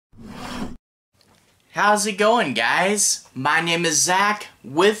How's it going, guys? My name is Zach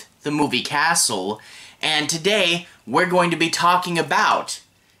with the Movie Castle, and today we're going to be talking about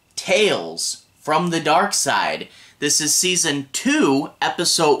Tales from the Darkside. This is Season 2,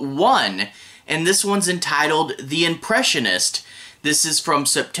 Episode 1, and this one's entitled The Impressionist. This is from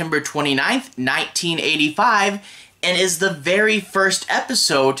September 29th, 1985, and is the very first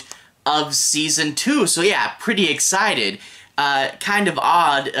episode of Season 2, so yeah, pretty excited. Kind of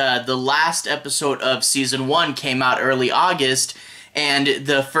odd, the last episode of Season 1 came out early August, and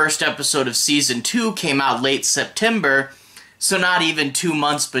the first episode of Season 2 came out late September, so not even 2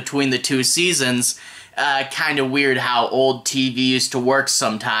 months between the two seasons. Kind of weird how old TV used to work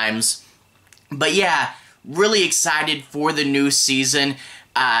sometimes. But yeah, really excited for the new season.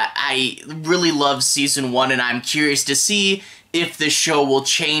 I really love Season 1, and I'm curious to see if the show will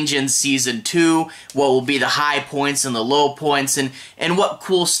change in Season 2, what will be the high points and the low points, and what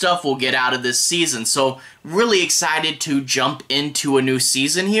cool stuff we'll get out of this season. So, really excited to jump into a new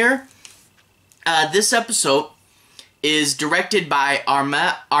season here. This episode is directed by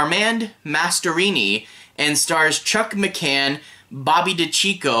Armand Mastroianni and stars Chuck McCann, Bobby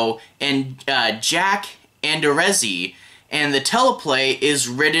DeCicco, and Jack Andreozzi. And the teleplay is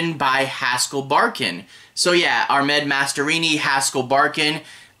written by Haskell Barkin. So yeah, Armand Mastroianni, Haskell Barkin,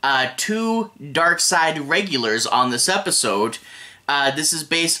 two Darkside regulars on this episode. This is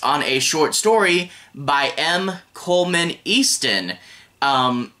based on a short story by Coleman Easton.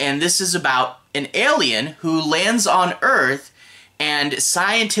 And this is about an alien who lands on Earth, and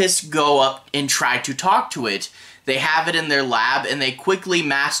scientists go up and try to talk to it. They have it in their lab, and they quickly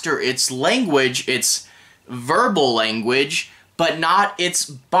master its language, its verbal language, but not its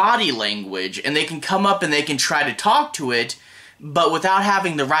body language. And they can come up and they can try to talk to it, but without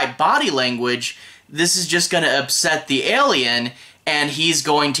having the right body language, this is just going to upset the alien, and he's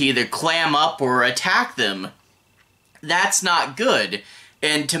going to either clam up or attack them. That's not good.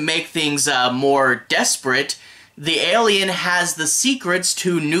 And to make things more desperate, the alien has the secrets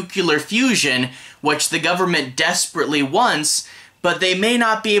to nuclear fusion, which the government desperately wants, but they may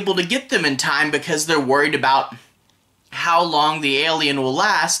not be able to get them in time because they're worried about how long the alien will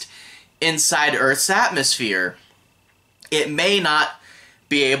last inside Earth's atmosphere. It may not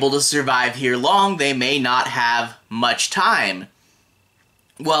be able to survive here long. They may not have much time.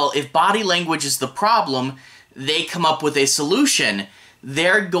 Well, if body language is the problem, they come up with a solution.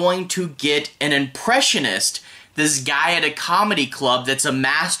 They're going to get an impressionist, this guy at a comedy club that's a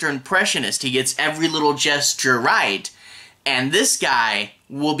master impressionist. He gets every little gesture right. And this guy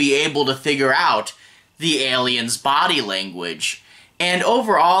will be able to figure out the alien's body language. And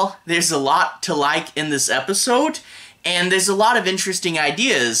overall, there's a lot to like in this episode, and there's a lot of interesting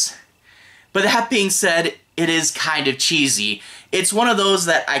ideas. But that being said, it is kind of cheesy. It's one of those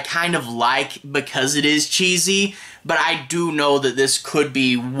that I kind of like because it is cheesy, but I do know that this could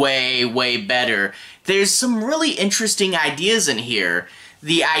be way, way better. There's some really interesting ideas in here.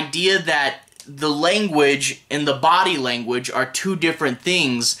 The idea that the language and the body language are two different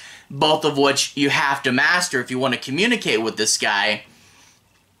things, both of which you have to master if you want to communicate with this guy.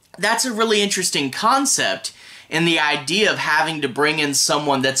 That's a really interesting concept, and the idea of having to bring in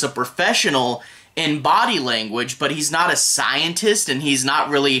someone that's a professional in body language, but he's not a scientist and he's not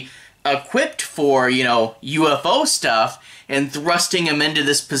really equipped for, UFO stuff, and thrusting him into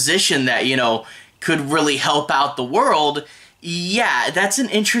this position that, could really help out the world. Yeah, that's an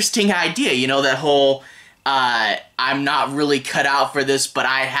interesting idea, that whole, I'm not really cut out for this, but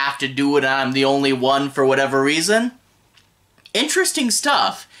I have to do it, and I'm the only one for whatever reason. Interesting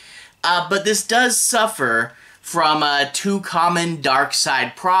stuff, but this does suffer from two common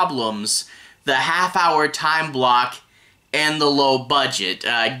Darkside problems: the half-hour time block and the low budget.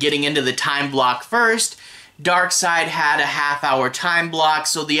 Getting into the time block first, Darkside had a half-hour time block,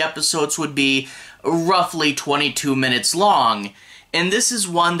 so the episodes would be roughly 22 minutes long. And this is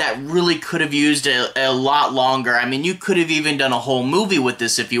one that really could have used a lot longer. I mean, you could have even done a whole movie with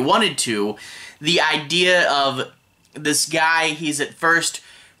this if you wanted to. The idea of this guy, he's at first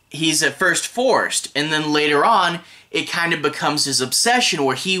forced, and then later on, it kind of becomes his obsession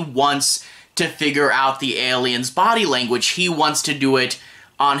where he wants to figure out the alien's body language. He wants to do it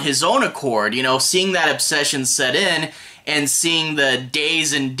on his own accord. Seeing that obsession set in, and seeing the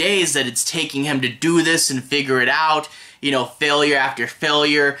days and days that it's taking him to do this and figure it out, failure after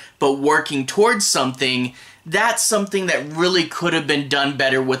failure, but working towards something, that's something that really could have been done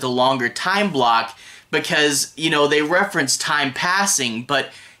better with a longer time block, because, they reference time passing, but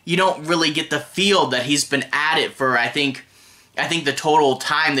you don't really get the feel that he's been at it for, I think the total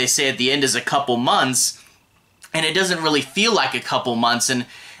time they say at the end is a couple months, and it doesn't really feel like a couple months, and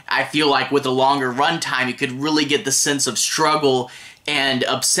I feel like with a longer runtime, you could really get the sense of struggle and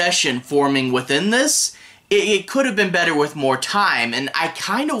obsession forming within this. It could have been better with more time, and I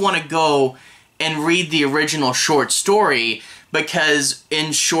kind of want to go and read the original short story, because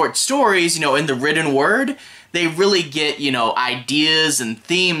in short stories, in the written word, they really get, ideas and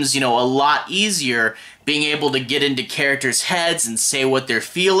themes, a lot easier, being able to get into characters' heads and say what they're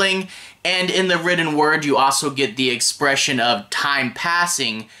feeling. And in the written word, you also get the expression of time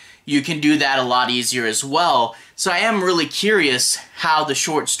passing. You can do that a lot easier as well. So I am really curious how the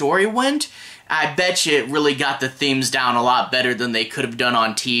short story went. I bet you it really got the themes down a lot better than they could have done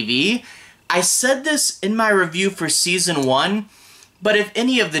on TV. I said this in my review for Season 1, but if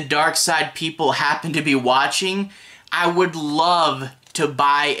any of the Darkside people happen to be watching, I would love to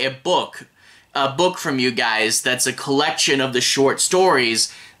buy a book from you guys that's a collection of the short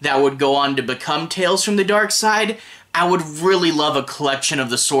stories that would go on to become Tales from the Darkside. I would really love a collection of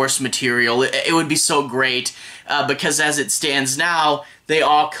the source material. It would be so great, because as it stands now, they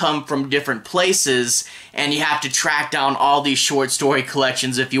all come from different places, and you have to track down all these short story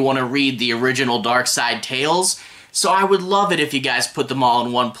collections if you want to read the original Darkside tales. So I would love it if you guys put them all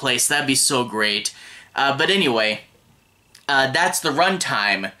in one place. That'd be so great. But anyway, that's the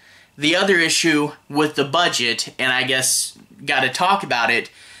runtime. The other issue with the budget, and I guess gotta talk about it,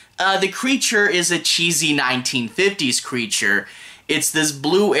 the creature is a cheesy 1950s creature. It's this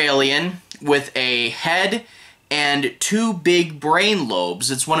blue alien with a head and 2 big brain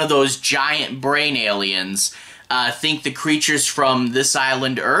lobes. It's one of those giant brain aliens. Think the creatures from This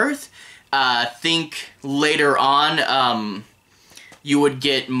Island Earth. Think later on you would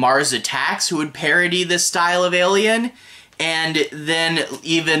get Mars Attacks, who would parody this style of alien. And then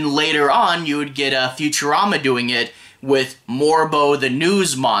even later on you would get Futurama doing it with Morbo the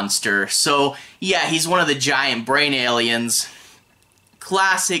News Monster. So yeah, he's one of the giant brain aliens.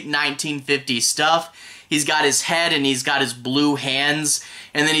 Classic 1950s stuff. He's got his head and he's got his blue hands,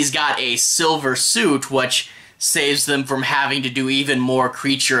 and then he's got a silver suit, which saves them from having to do even more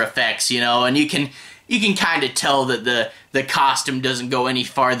creature effects, and you can kind of tell that the costume doesn't go any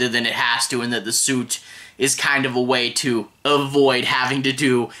farther than it has to, and that the suit is kind of a way to avoid having to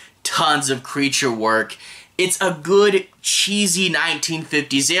do tons of creature work. It's a good, cheesy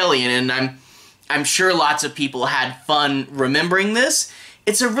 1950s alien, and I'm sure lots of people had fun remembering this.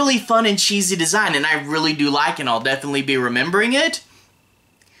 It's a really fun and cheesy design, and I really do like it, and I'll definitely be remembering it.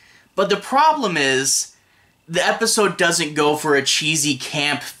 But the problem is, the episode doesn't go for a cheesy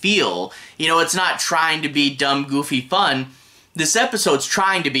camp feel. It's not trying to be dumb, goofy fun. This episode's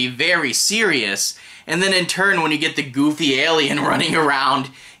trying to be very serious, and then in turn, when you get the goofy alien running around,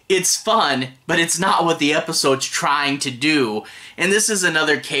 it's fun, but it's not what the episode's trying to do. And this is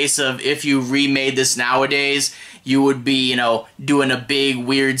another case of, if you remade this nowadays, you would be, doing a big,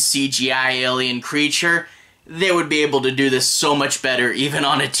 weird CGI alien creature. They would be able to do this so much better, even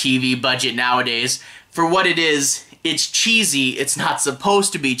on a TV budget nowadays. For what it is, it's cheesy. It's not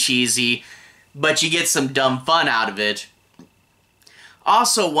supposed to be cheesy, but you get some dumb fun out of it.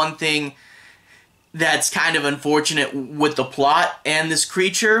 Also, one thing that's kind of unfortunate with the plot and this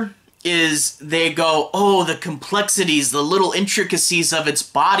creature is they go, oh, the complexities, the little intricacies of its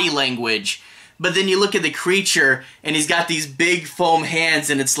body language. But then you look at the creature, and he's got these big foam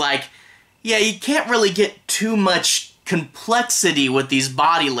hands, and it's like, yeah, you can't really get too much complexity with these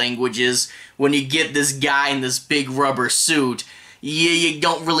body languages when you get this guy in this big rubber suit. You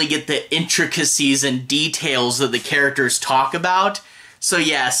don't really get the intricacies and details that the characters talk about. So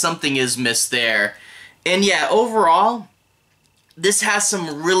yeah, something is missed there. And yeah, overall, this has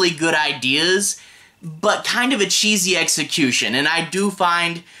some really good ideas, but kind of a cheesy execution. And I do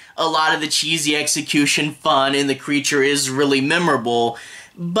find a lot of the cheesy execution fun, and the creature is really memorable,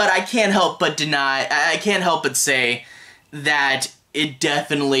 but I can't help but say that it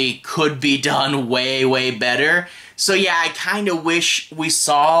definitely could be done way, way better. So yeah, I kind of wish we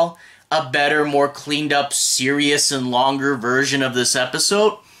saw a better, more cleaned up, serious, and longer version of this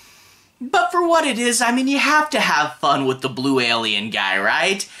episode. But for what it is, I mean, you have to have fun with the blue alien guy,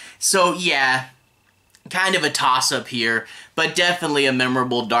 right? So yeah, kind of a toss-up here, but definitely a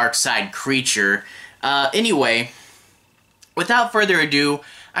memorable Darkside creature. Anyway, without further ado,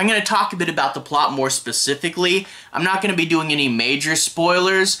 I'm going to talk a bit about the plot more specifically. I'm not going to be doing any major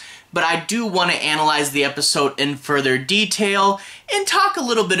spoilers, but I do want to analyze the episode in further detail and talk a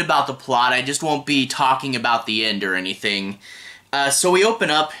little bit about the plot. I just won't be talking about the end or anything. So we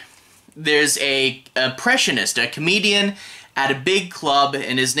open up. There's a Impressionist, a comedian at a big club,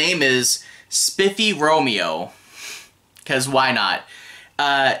 and his name is Spiffy Romeo. Because why not?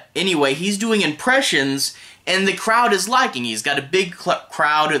 Anyway, he's doing impressions, and the crowd is liking. He's got a big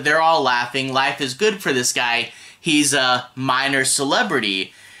crowd. They're all laughing. Life is good for this guy. He's a minor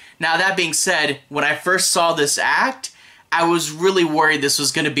celebrity. Now, that being said, when I first saw this act, I was really worried this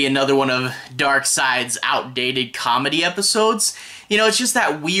was going to be another one of Darkside's outdated comedy episodes. You know, it's just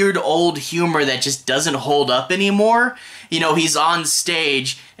that weird old humor that just doesn't hold up anymore. You know, he's on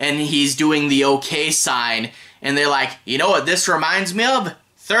stage and he's doing the okay sign, and they're like, you know what this reminds me of?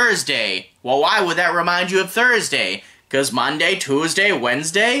 Thursday. Well, why would that remind you of Thursday? Because Monday, Tuesday,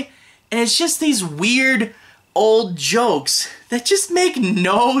 Wednesday? And it's just these weird old jokes that just make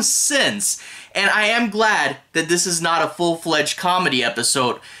no sense. And I am glad that this is not a full-fledged comedy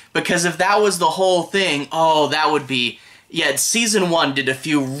episode, because if that was the whole thing, oh, that would be... Yeah, Season 1 did a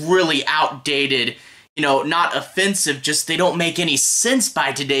few really outdated, you know, not offensive, just they don't make any sense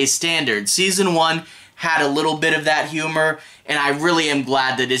by today's standards. Season 1 had a little bit of that humor, and I really am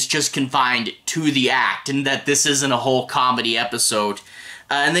glad that it's just confined to the act, and that this isn't a whole comedy episode.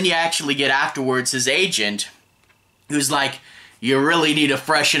 And then you actually get afterwards his agent, who's like, you really need to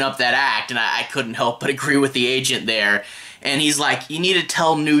freshen up that act, and I couldn't help but agree with the agent there. And he's like, you need to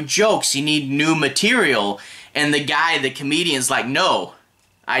tell new jokes, you need new material. And the guy, the comedian's like, no,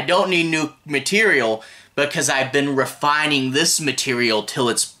 I don't need new material because I've been refining this material till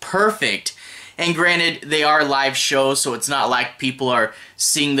it's perfect. And granted, they are live shows, so it's not like people are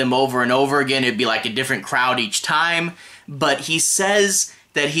seeing them over and over again. It'd be like a different crowd each time. But he says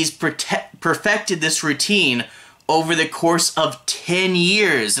that he's perfected this routine over the course of 10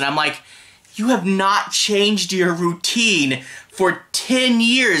 years. And I'm like, you have not changed your routine for 10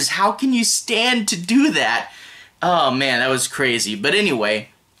 years. How can you stand to do that? Oh man, that was crazy. But anyway,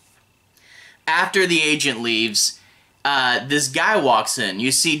 after the agent leaves, this guy walks in.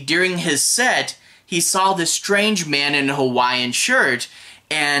 You see, during his set, he saw this strange man in a Hawaiian shirt,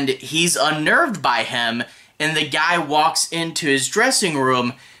 and he's unnerved by him, and the guy walks into his dressing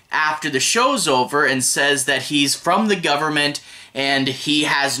room after the show's over and says that he's from the government and he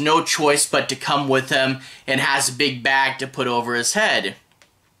has no choice but to come with him and has a big bag to put over his head.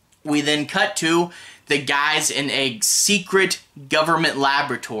 We then cut to the guy's in a secret government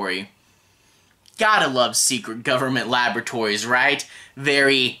laboratory. Gotta love secret government laboratories, right?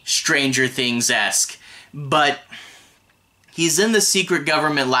 Very Stranger Things-esque. But he's in the secret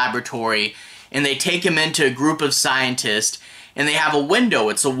government laboratory, and they take him into a group of scientists, and they have a window.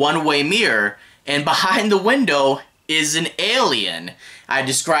 It's a one-way mirror, and behind the window is an alien. I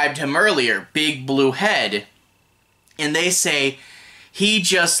described him earlier, big blue head. And they say, he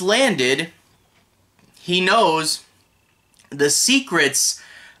just landed. He knows the secrets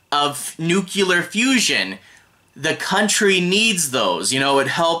of nuclear fusion. The country needs those. You know, it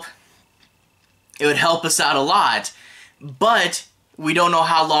would help us out a lot. But we don't know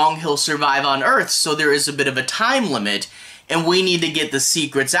how long he'll survive on Earth, so there is a bit of a time limit, and we need to get the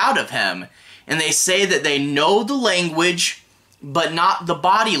secrets out of him. And they say that they know the language, but not the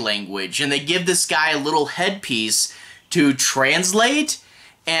body language. And they give this guy a little headpiece to translate,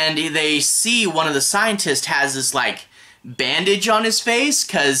 and they see one of the scientists has this, like, bandage on his face,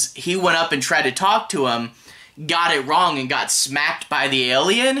 because he went up and tried to talk to him, got it wrong, and got smacked by the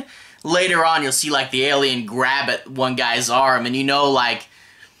alien. Later on, you'll see, like, the alien grab at one guy's arm, and you know, like,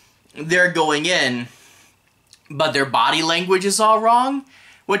 they're going in, but their body language is all wrong,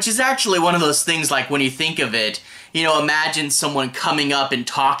 which is actually one of those things, like, when you think of it, you know, imagine someone coming up and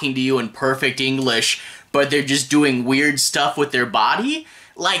talking to you in perfect English, but they're just doing weird stuff with their body.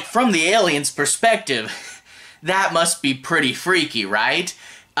 Like, from the alien's perspective, that must be pretty freaky, right?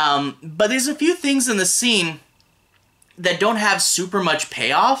 But there's a few things in the scene that don't have super much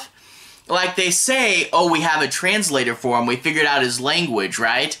payoff. Like, they say, oh, we have a translator for him, we figured out his language,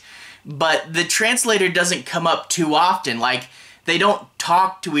 right? But the translator doesn't come up too often. Like, they don't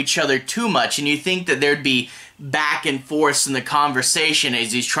talk to each other too much, and you think that there'd be back and forth in the conversation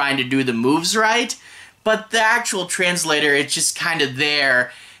as he's trying to do the moves right. But the actual translator, it's just kind of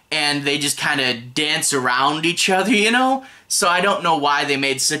there, and they just kind of dance around each other, you know? So I don't know why they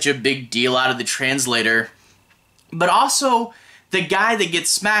made such a big deal out of the translator. But also, the guy that gets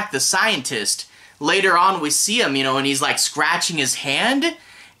smacked, the scientist, later on we see him, you know, and he's like scratching his hand,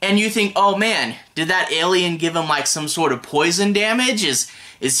 and you think, oh man, did that alien give him like some sort of poison damage? Is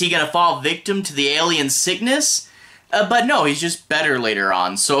he gonna fall victim to the alien sickness? But no, he's just better later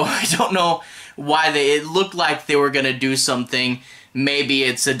on, so I don't know why it looked like they were gonna do something. Maybe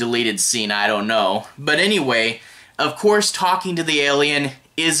it's a deleted scene, I don't know. But anyway, of course, talking to the alien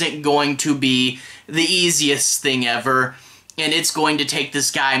isn't going to be the easiest thing ever, and it's going to take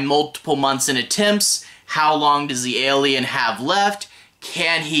this guy multiple months and attempts. How long does the alien have left?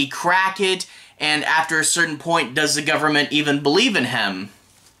 Can he crack it? and after a certain point, does the government even believe in him?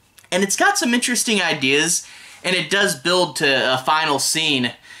 And it's got some interesting ideas, and it does build to a final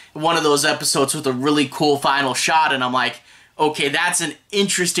scene, one of those episodes with a really cool final shot, and I'm like, okay, that's an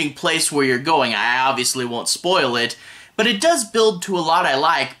interesting place where you're going. I obviously won't spoil it, but it does build to a lot I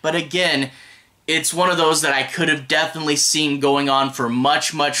like, but again, it's one of those that I could have definitely seen going on for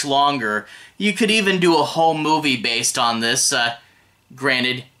much, much longer. You could even do a whole movie based on this.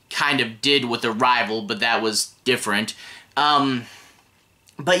 Granted, kind of did with Arrival, but that was different.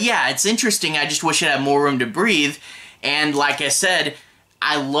 But yeah, it's interesting. I just wish it had more room to breathe. And like I said,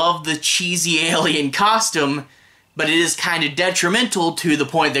 I love the cheesy alien costume, but it is kind of detrimental to the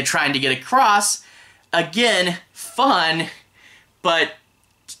point they're trying to get across. Again, fun, but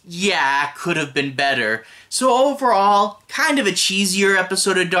yeah, could have been better. So overall, kind of a cheesier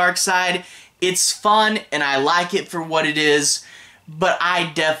episode of Darkside. It's fun, and I like it for what it is, but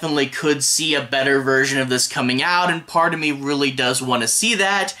I definitely could see a better version of this coming out, and part of me really does want to see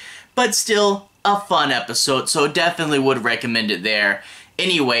that, but still, a fun episode, so definitely would recommend it there.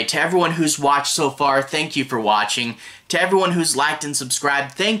 Anyway, to everyone who's watched so far, thank you for watching. To everyone who's liked and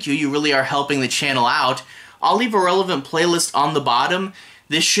subscribed, thank you. You really are helping the channel out. I'll leave a relevant playlist on the bottom.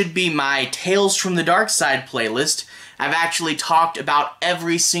 This should be my Tales from the Darkside playlist. I've actually talked about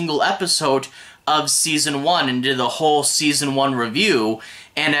every single episode of Season 1 and did the whole Season 1 review.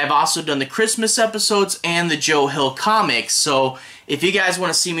 And I've also done the Christmas episodes and the Joe Hill comics. So if you guys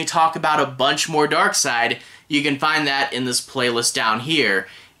want to see me talk about a bunch more Darkside, you can find that in this playlist down here.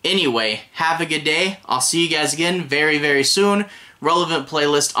 Anyway, have a good day. I'll see you guys again very, very soon. Relevant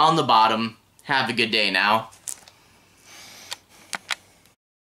playlist on the bottom. Have a good day now.